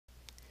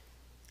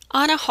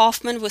Anna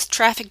Hoffman with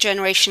Traffic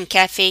Generation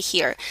Cafe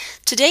here.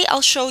 Today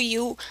I'll show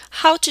you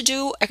how to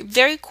do a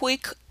very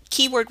quick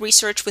keyword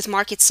research with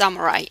Market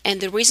Samurai. And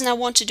the reason I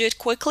want to do it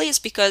quickly is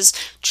because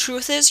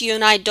truth is you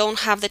and I don't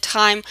have the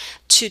time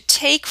to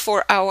take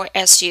for our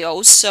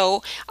SEO.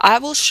 So I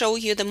will show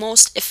you the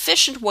most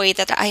efficient way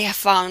that I have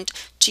found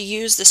to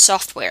use the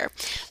software.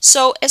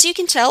 So as you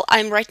can tell,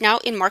 I'm right now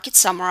in Market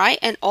Samurai,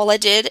 and all I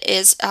did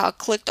is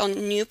clicked on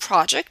new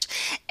project,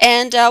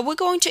 and we're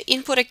going to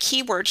input a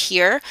keyword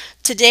here.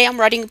 Today I'm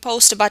writing a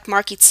post about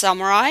Market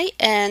Samurai,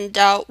 and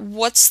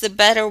what's the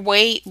better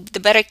way, the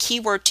better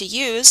keyword to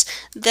use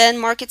than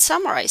Market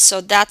Samurai.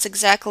 So that's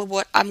exactly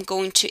what I'm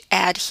going to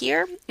add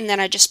here, and then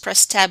I just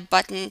press tab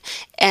button,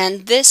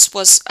 and this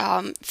was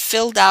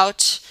filled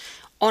out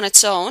on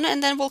its own,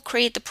 and then we'll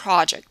create the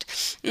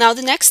project. Now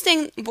the next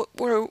thing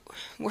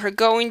we're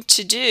going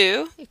to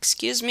do,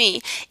 excuse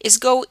me, is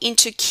go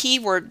into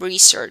keyword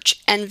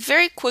research, and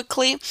very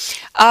quickly,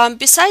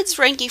 besides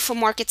ranking for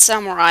Market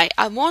Samurai,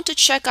 I want to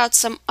check out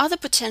some other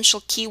potential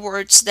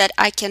keywords that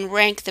I can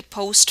rank the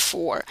post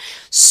for.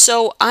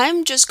 So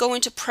I'm just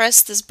going to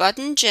press this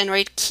button,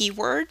 generate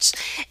keywords,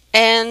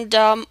 and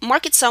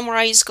Market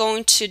Samurai is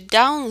going to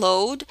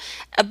download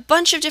a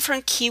bunch of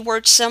different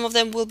keywords. Some of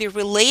them will be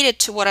related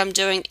to what I'm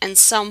doing and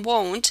some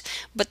won't,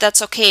 but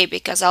that's okay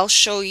because I'll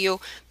show you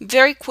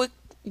very quick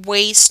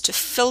ways to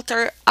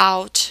filter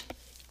out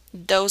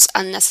those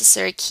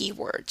unnecessary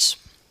keywords.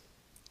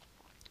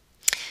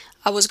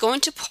 I was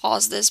going to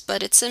pause this,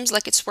 but it seems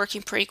like it's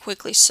working pretty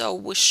quickly, so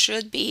we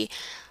should be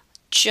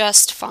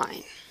just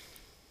fine.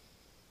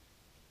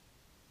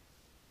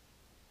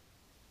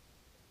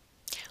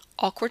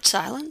 Awkward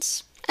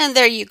silence. And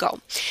there you go.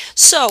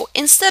 So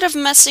instead of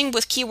messing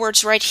with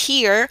keywords right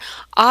here,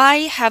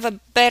 I have a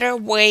better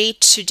way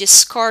to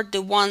discard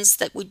the ones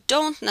that we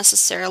don't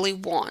necessarily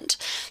want.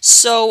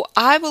 So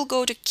I will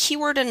go to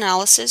keyword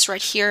analysis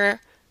right here.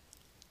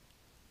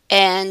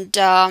 And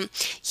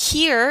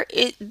here,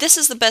 this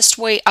is the best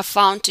way I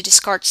found to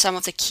discard some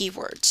of the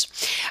keywords.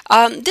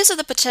 These are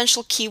the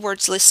potential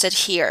keywords listed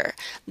here.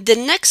 The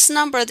next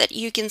number that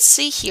you can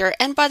see here,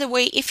 and by the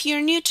way, if you're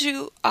new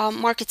to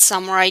Market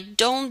Samurai,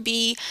 don't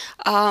be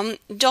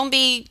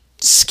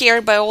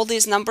scared by all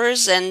these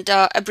numbers and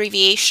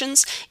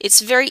abbreviations. It's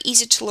very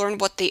easy to learn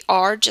what they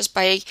are just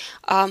by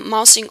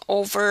mousing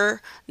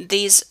over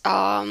these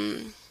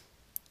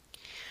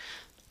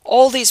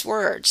all these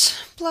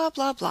words, blah,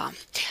 blah, blah.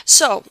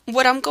 So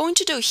what I'm going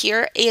to do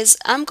here is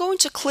I'm going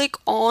to click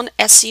on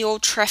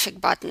SEO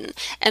traffic button.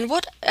 And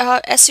what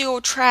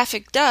SEO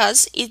traffic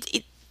does,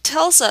 it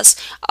tells us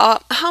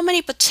how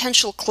many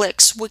potential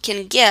clicks we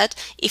can get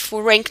if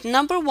we rank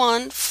number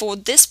one for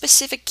this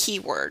specific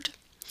keyword.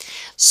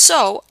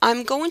 So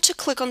I'm going to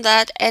click on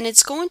that, and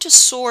it's going to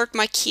sort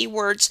my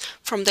keywords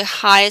from the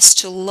highest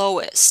to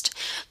lowest.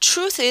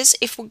 Truth is,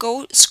 if we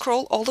go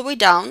scroll all the way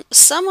down,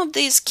 some of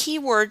these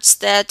keywords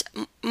that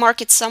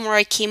Market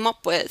Samurai came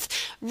up with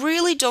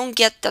really don't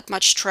get that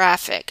much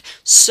traffic.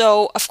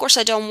 So of course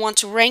I don't want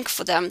to rank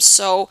for them.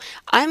 So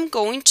I'm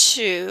going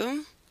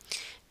to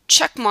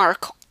check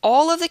mark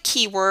all of the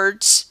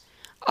keywords.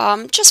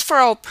 Just for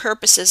our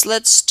purposes,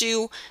 let's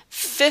do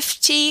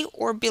 50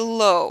 or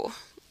below.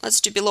 Let's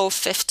do below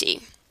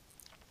 50.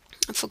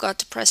 I forgot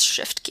to press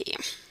Shift key.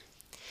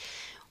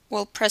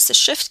 We'll press the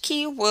Shift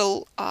key.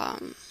 We'll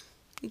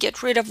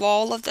get rid of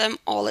all of them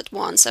all at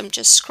once. I'm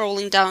just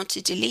scrolling down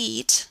to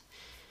delete.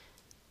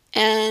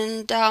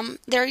 And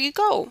there you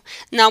go.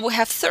 Now we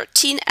have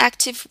 13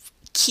 active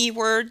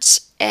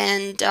keywords,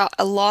 and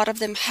a lot of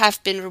them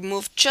have been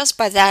removed just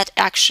by that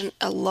action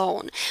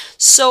alone.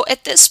 So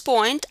at this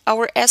point,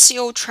 our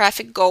SEO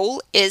traffic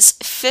goal is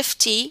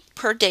 50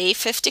 per day,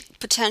 50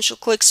 potential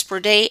clicks per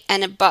day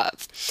and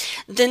above.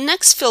 The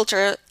next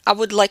filter I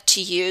would like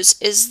to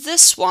use is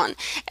this one,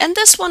 and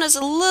this one is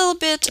a little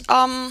bit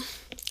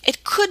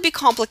it could be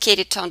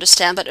complicated to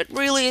understand, but it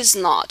really is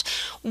not.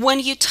 When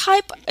you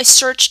type a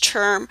search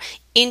term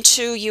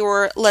into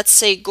your, let's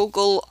say,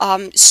 Google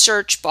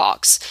search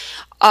box,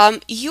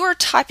 you're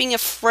typing a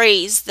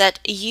phrase that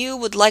you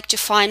would like to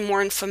find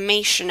more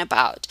information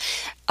about.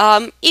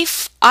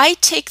 If I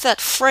take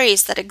that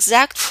phrase, that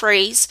exact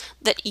phrase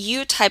that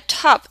you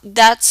typed up,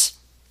 that's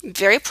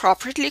very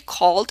properly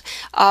called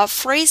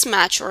phrase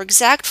match or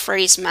exact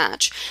phrase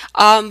match.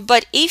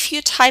 But if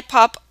you type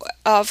up,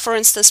 for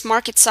instance,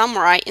 Market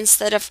Samurai,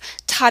 instead of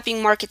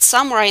typing Market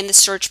Samurai in the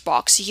search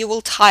box, you will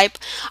type,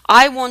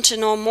 I want to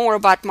know more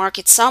about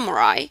Market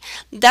Samurai.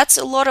 That's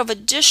a lot of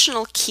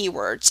additional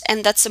keywords,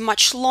 and that's a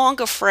much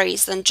longer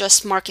phrase than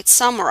just Market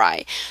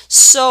Samurai.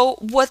 So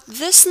what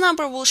this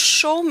number will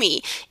show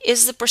me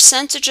is the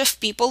percentage of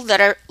people that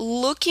are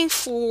looking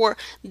for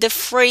the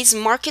phrase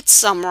Market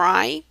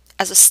Samurai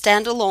as a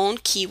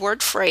standalone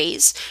keyword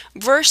phrase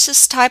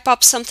versus type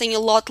up something a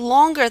lot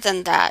longer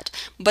than that,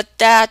 but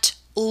that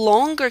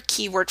longer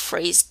keyword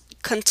phrase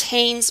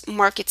contains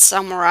Market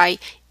Samurai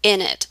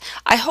in it.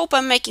 I hope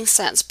I'm making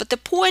sense, but the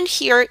point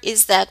here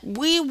is that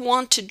we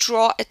want to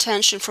draw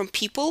attention from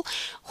people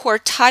who are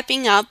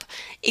typing up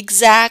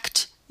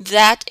exact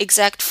that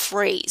exact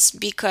phrase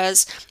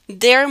because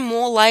they're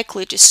more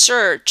likely to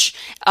search,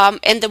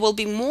 and there will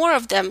be more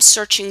of them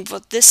searching for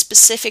this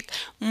specific,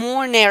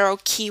 more narrow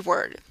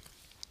keyword.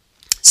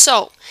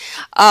 So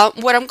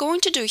what I'm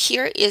going to do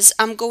here is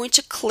I'm going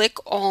to click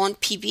on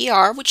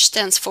PBR, which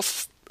stands for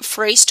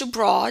phrase to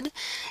broad,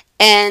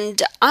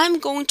 and I'm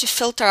going to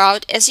filter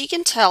out, as you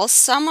can tell,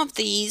 some of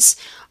these.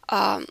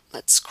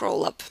 Let's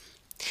scroll up.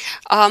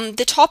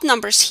 The top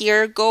numbers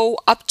here go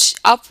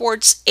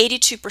upwards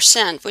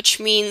 82%, which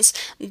means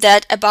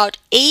that about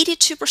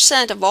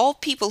 82% of all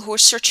people who are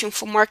searching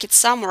for Market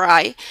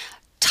Samurai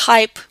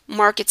type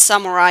Market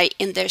Samurai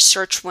in their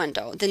search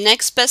window. The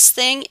next best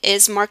thing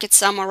is Market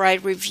Samurai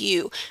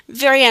review,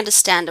 very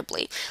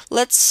understandably.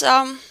 Let's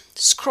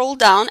scroll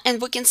down and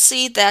we can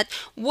see that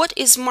what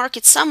is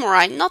Market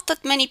Samurai? Not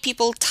that many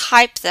people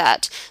type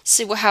that.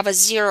 See, we have a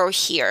 0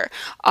 here,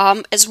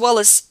 as well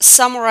as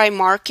Samurai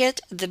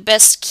Market, the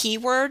best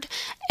keyword,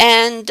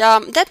 and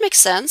that makes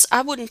sense.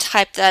 I wouldn't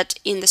type that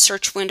in the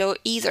search window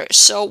either.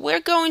 So we're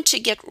going to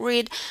get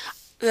rid,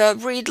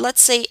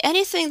 let's say,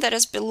 anything that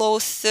is below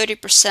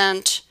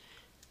 30%,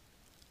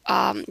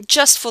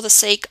 just for the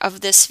sake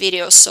of this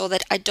video, so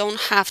that I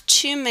don't have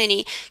too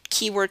many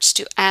keywords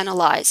to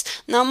analyze.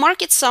 Now,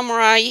 Market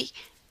Samurai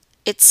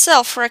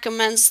itself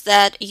recommends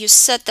that you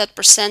set that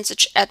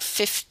percentage at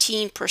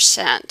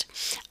 15%.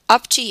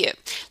 Up to you.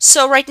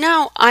 So right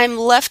now I'm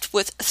left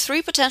with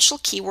 3 potential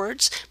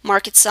keywords: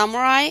 Market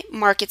Samurai,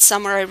 Market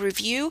Samurai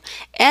Review,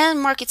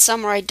 and Market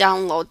Samurai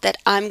Download, that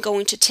I'm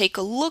going to take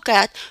a look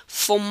at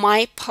for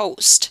my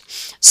post.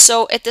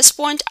 So at this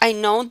point I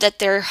know that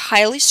they're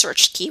highly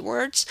searched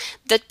keywords,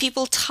 that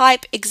people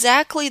type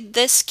exactly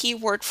this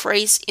keyword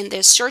phrase in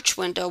their search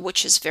window,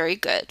 which is very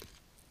good.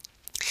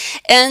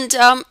 And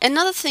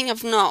another thing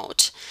of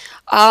note,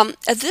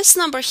 this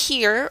number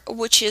here,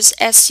 which is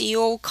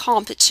SEO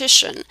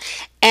competition,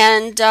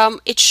 and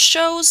it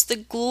shows the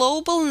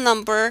global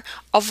number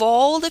of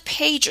all the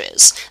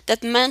pages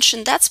that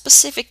mention that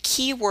specific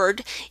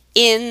keyword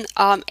in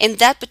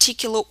that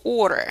particular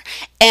order.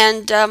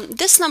 And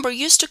this number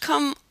used to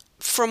come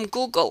from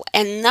Google,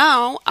 and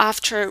now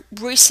after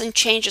recent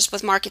changes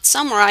with Market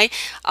Samurai,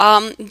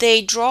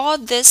 they draw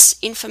this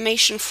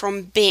information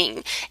from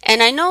Bing.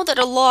 And I know that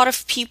a lot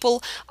of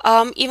people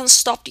even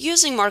stopped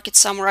using Market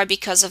Samurai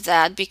because of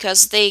that,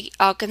 because they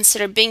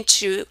consider Bing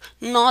to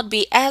not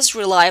be as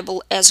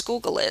reliable as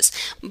Google is.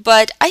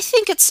 But I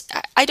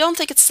don't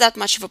think it's that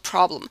much of a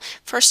problem.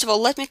 First of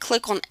all, let me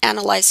click on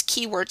Analyze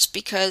Keywords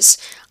because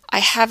I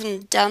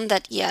haven't done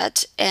that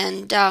yet.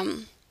 And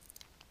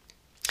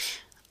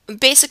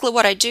basically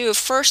what I do,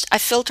 first I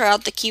filter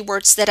out the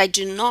keywords that I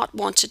do not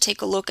want to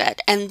take a look at,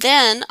 and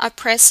then I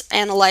press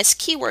Analyze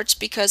Keywords,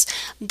 because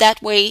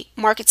that way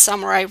Market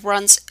Samurai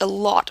runs a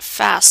lot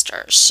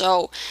faster.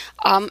 So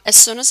as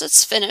soon as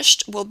it's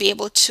finished, we'll be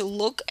able to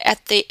look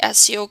at the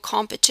SEO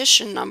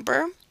competition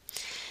number,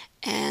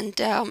 and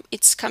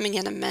it's coming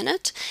in a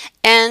minute.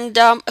 And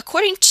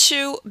according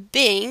to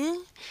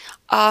Bing,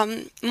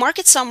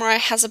 Market Samurai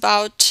has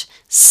about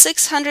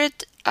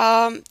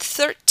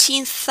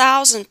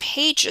 613,000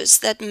 pages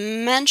that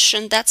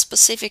mention that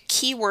specific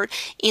keyword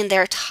in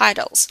their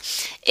titles.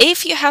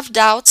 If you have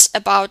doubts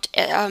about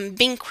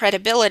Bing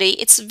credibility,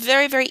 it's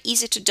very, very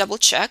easy to double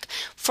check.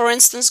 For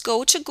instance,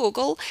 go to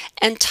Google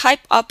and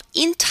type up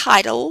in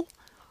title,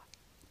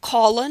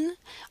 colon,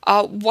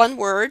 one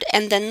word,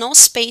 and then no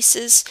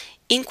spaces,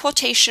 in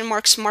quotation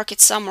marks, Market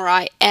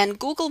Samurai, and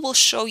Google will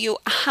show you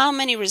how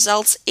many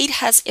results it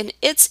has in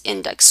its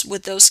index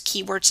with those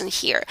keywords in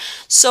here.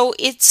 So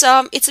it's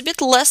a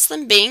bit less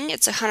than Bing.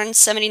 It's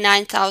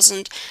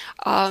 179,000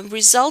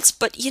 results,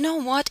 but you know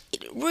what?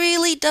 It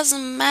really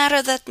doesn't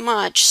matter that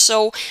much.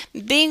 So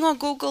Bing or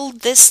Google,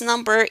 this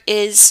number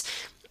is,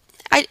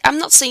 I'm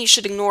not saying you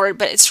should ignore it,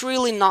 but it's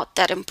really not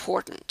that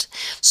important.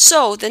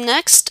 So the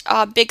next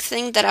big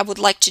thing that I would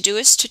like to do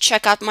is to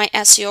check out my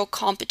SEO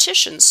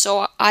competition.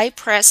 So I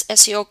press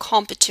SEO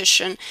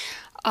competition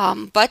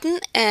button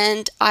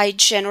and I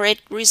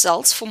generate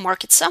results for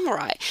Market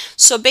Samurai.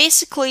 So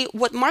basically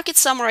what Market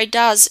Samurai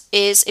does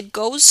is it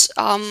goes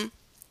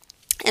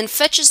and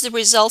fetches the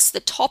results, the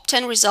top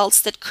 10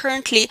 results that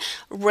currently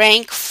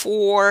rank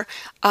for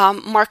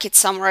Market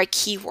Samurai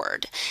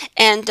keyword.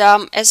 And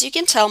as you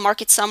can tell,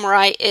 Market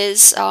Samurai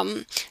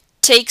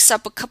takes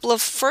up a couple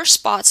of first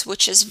spots,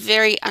 which is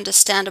very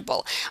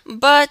understandable.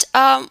 But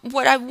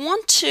what I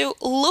want to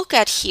look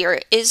at here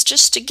is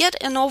just to get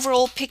an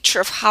overall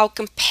picture of how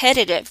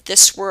competitive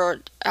this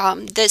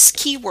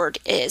keyword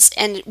is,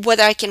 and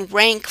whether I can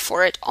rank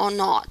for it or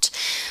not.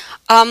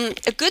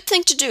 A good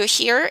thing to do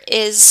here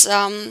is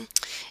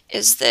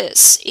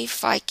this.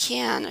 If I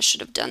can, I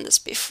should have done this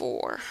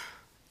before.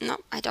 No,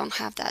 I don't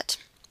have that.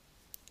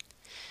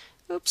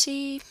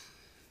 Oopsie.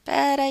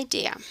 Bad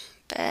idea.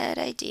 Bad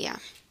idea.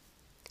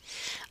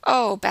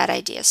 Oh, bad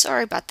idea.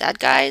 Sorry about that,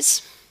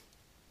 guys.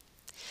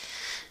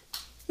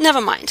 Never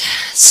mind.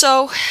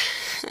 So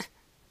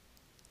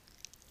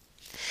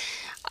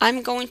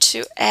I'm going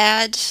to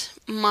add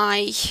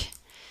my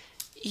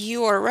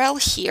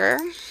URL here.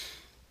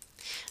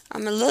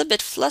 I'm a little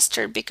bit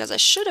flustered because I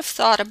should have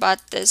thought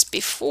about this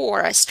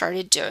before I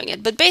started doing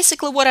it. But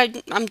basically what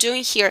I'm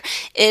doing here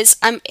is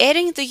I'm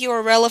adding the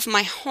URL of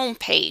my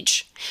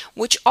homepage,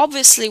 which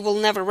obviously will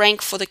never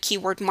rank for the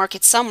keyword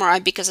market summary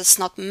because it's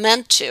not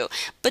meant to,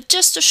 but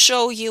just to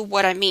show you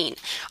what I mean.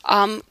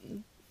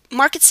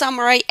 Market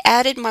Summary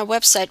added my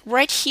website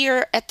right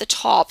here at the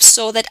top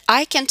so that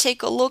I can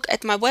take a look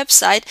at my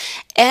website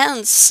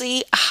and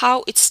see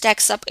how it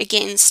stacks up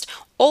against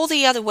all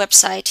the other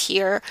websites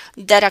here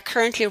that are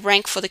currently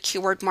ranked for the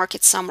keyword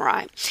market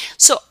summary.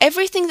 So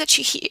everything that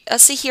you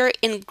see here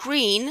in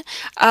green,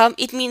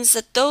 it means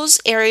that those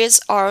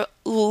areas are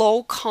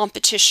low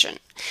competition.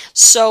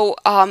 So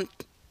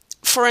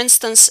for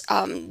instance,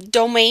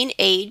 domain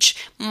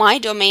age, my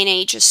domain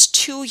age is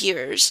 2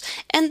 years,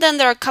 and then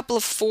there are a couple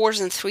of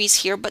 4s and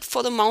 3s here, but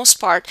for the most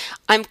part,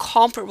 I'm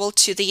comparable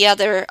to the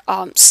other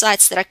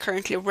sites that are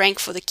currently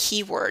ranked for the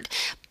keyword.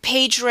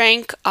 Page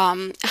rank,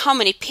 how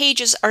many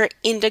pages are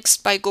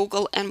indexed by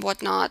Google and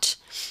whatnot.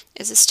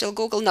 Is it still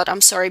Google? No,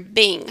 I'm sorry,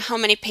 Bing. How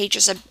many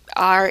pages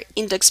are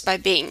indexed by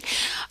Bing?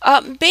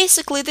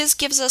 Basically, this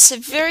gives us a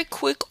very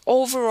quick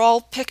overall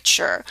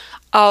picture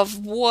of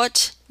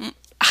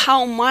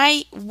how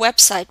my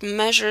website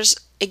measures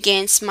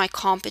against my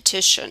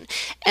competition.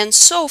 And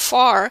so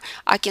far,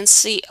 I can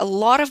see a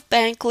lot of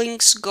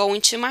backlinks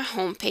going to my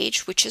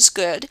homepage, which is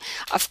good.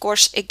 Of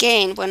course,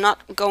 again, we're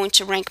not going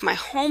to rank my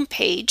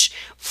homepage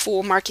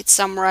for Market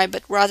Summary,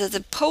 but rather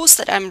the post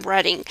that I'm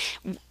writing.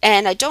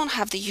 And I don't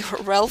have the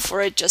URL for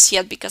it just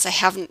yet because I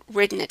haven't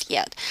written it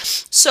yet.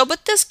 So,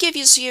 but this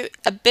gives you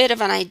a bit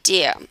of an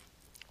idea.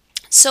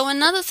 So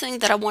another thing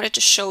that I wanted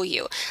to show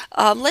you,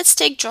 let's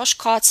take Josh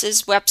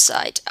Cotz's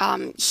website.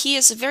 He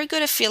is a very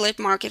good affiliate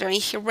marketer and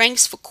he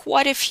ranks for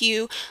quite a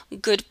few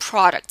good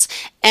products.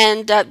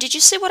 And did you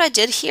see what I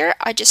did here?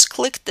 I just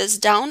clicked this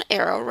down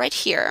arrow right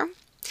here.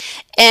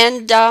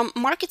 And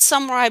Market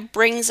Summary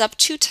brings up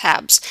 2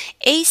 tabs,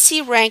 AC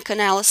Rank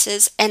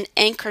Analysis and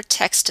Anchor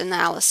Text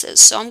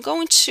Analysis. So I'm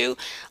going to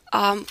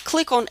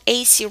click on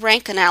AC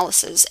Rank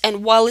Analysis,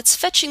 and while it's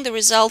fetching the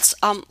results,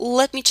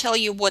 let me tell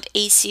you what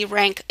AC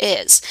Rank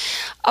is.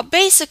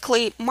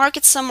 Basically,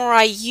 Market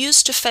Summary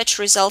used to fetch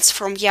results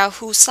from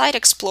Yahoo Site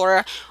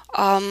Explorer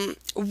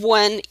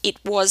when it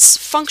was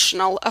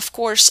functional. Of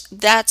course,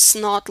 that's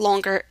no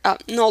longer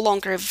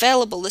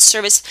available. The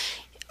service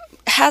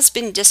has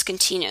been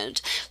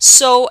discontinued.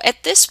 So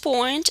at this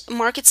point,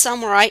 Market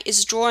Summary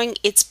is drawing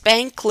its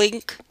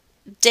backlink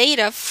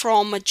data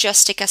from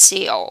Majestic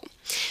SEO,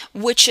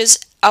 which is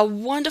a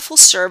wonderful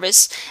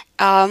service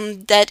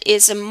that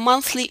is a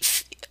monthly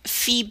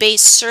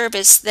fee-based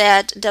service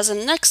that does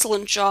an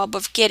excellent job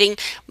of getting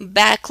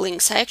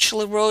backlinks. I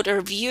actually wrote a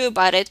review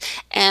about it,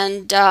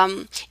 and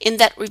in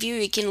that review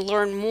you can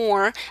learn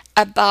more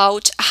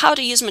about how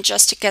to use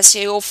Majestic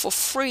SEO for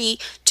free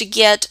to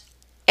get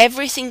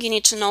everything you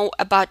need to know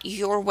about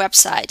your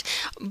website.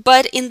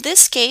 But in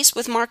this case,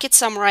 with Market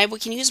Summary, we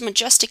can use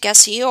Majestic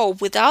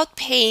SEO without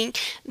paying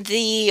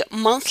the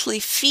monthly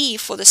fee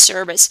for the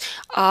service,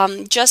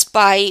 just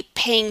by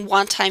paying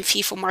one-time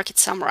fee for Market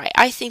Summary.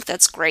 I think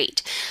that's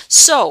great.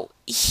 So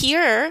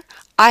here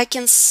I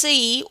can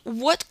see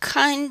what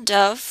kind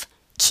of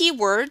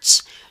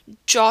keywords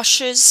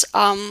Josh's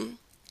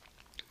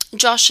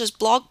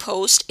blog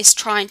post is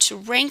trying to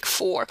rank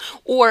for,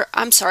 or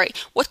I'm sorry,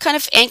 what kind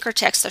of anchor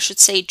text I should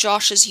say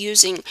Josh is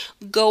using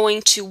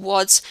going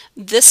towards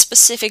this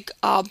specific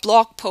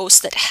blog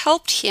post that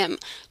helped him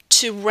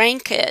to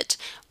rank it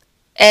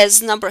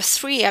as number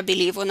 3, I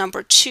believe, or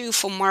number 2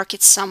 for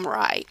Market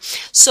Summary.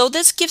 So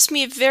this gives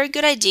me a very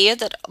good idea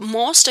that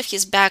most of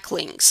his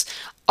backlinks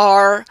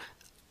are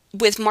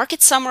with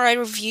Market Summary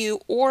review,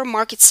 or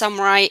Market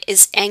Summary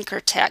is anchor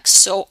text.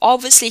 So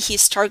obviously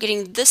he's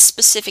targeting this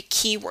specific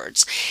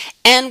keywords.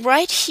 And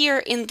right here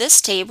in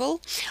this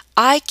table,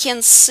 I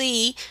can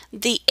see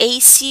the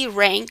AC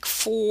rank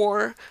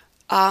for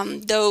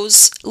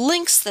those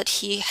links that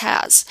he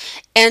has.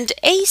 And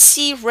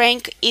AC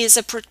rank is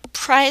a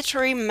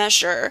proprietary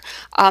measure.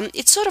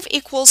 It sort of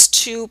equals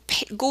to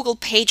Google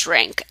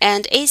PageRank,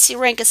 and AC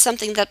rank is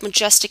something that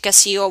Majestic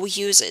SEO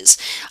uses.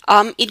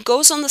 It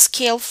goes on the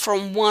scale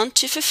from 1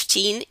 to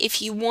 15.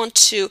 If you want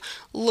to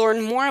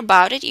learn more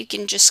about it, you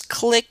can just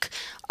click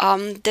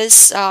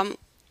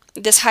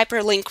this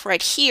hyperlink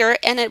right here,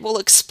 and it will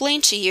explain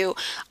to you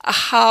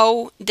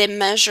how they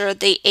measure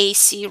the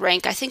AC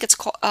rank. I think it's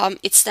called,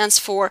 it stands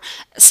for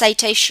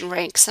citation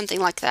rank, something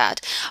like that.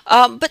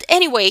 But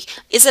anyway,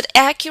 is it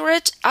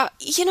accurate?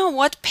 You know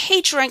what?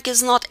 PageRank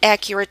is not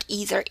accurate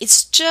either.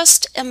 It's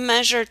just a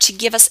measure to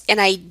give us an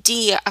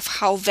idea of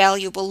how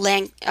valuable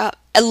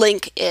a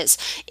link is.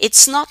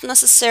 It's not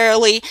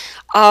necessarily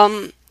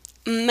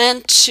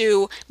meant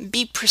to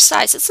be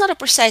precise. It's not a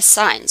precise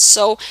science.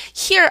 So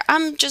here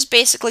I'm just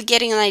basically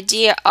getting an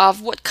idea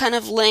of what kind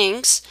of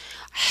links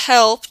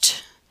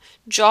helped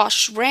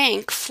Josh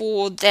rank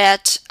for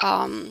that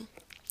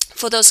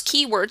for those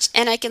keywords,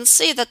 and I can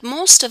see that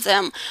most of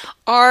them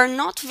are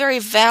not very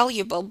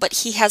valuable, but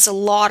he has a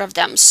lot of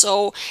them.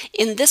 So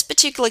in this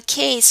particular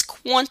case,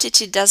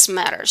 quantity does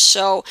matter.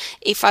 So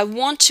if I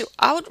want to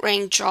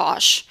outrank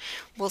Josh,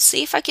 we'll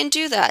see if I can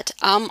do that.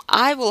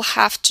 I will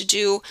have to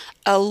do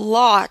a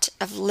lot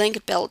of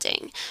link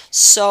building.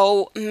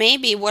 So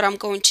maybe what I'm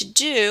going to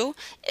do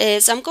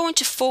is I'm going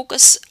to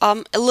focus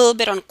a little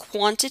bit on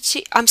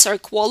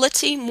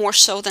quality more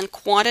so than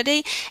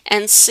quantity,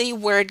 and see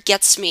where it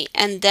gets me.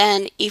 And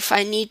then if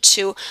I need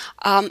to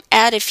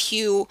add a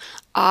few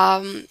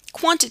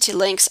quantity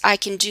links, I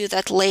can do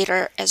that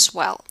later as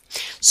well.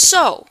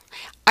 So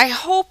I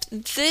hope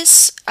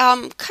this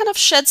kind of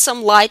sheds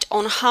some light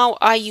on how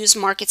I use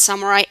Market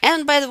Samurai.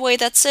 And by the way,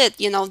 that's it.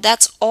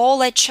 That's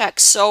all I check.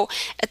 So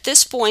at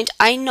this point,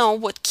 I know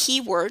what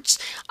keywords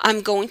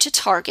I'm going to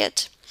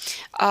target,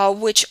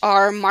 which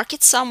are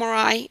Market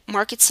Samurai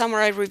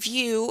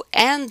Review,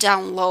 and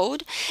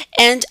Download.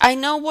 And I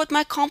know what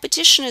my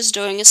competition is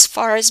doing as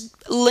far as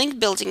link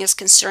building is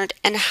concerned,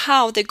 and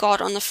how they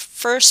got on the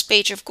first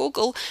page of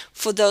Google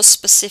for those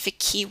specific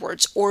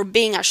keywords, or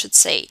Bing, I should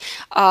say.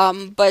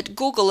 But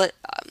Google,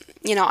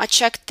 I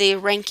checked the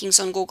rankings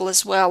on Google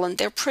as well, and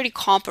they're pretty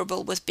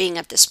comparable with Bing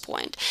at this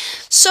point.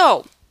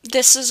 So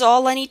this is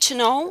all I need to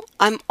know.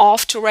 I'm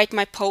off to write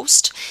my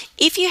post.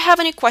 If you have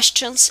any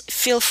questions,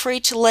 feel free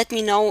to let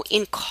me know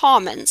in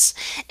comments.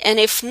 And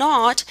if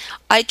not,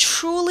 I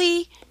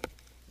truly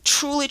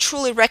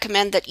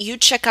recommend that you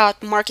check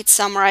out Market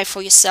Samurai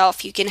for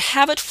yourself. You can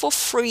have it for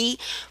free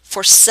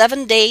for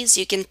 7 days.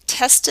 You can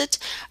test it,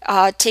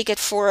 take it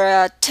for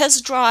a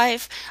test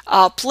drive,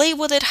 play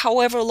with it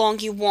however long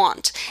you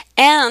want.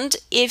 And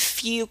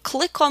if you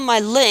click on my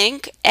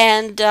link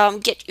and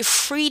get your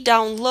free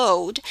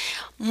download,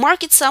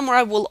 Market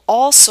Samurai will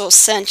also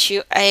send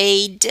you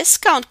a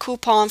discount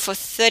coupon for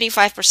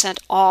 35%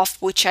 off,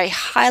 which I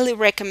highly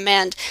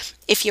recommend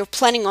if you're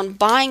planning on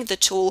buying the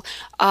tool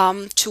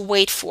to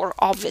wait for.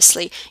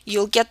 Obviously,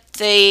 you'll get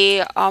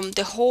the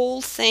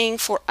whole thing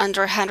for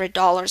under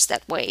 $100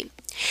 that way.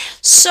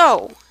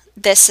 So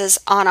this is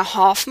Anna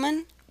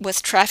Hoffman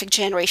with Traffic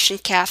Generation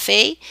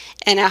Cafe,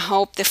 and I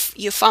hope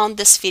you found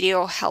this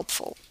video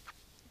helpful.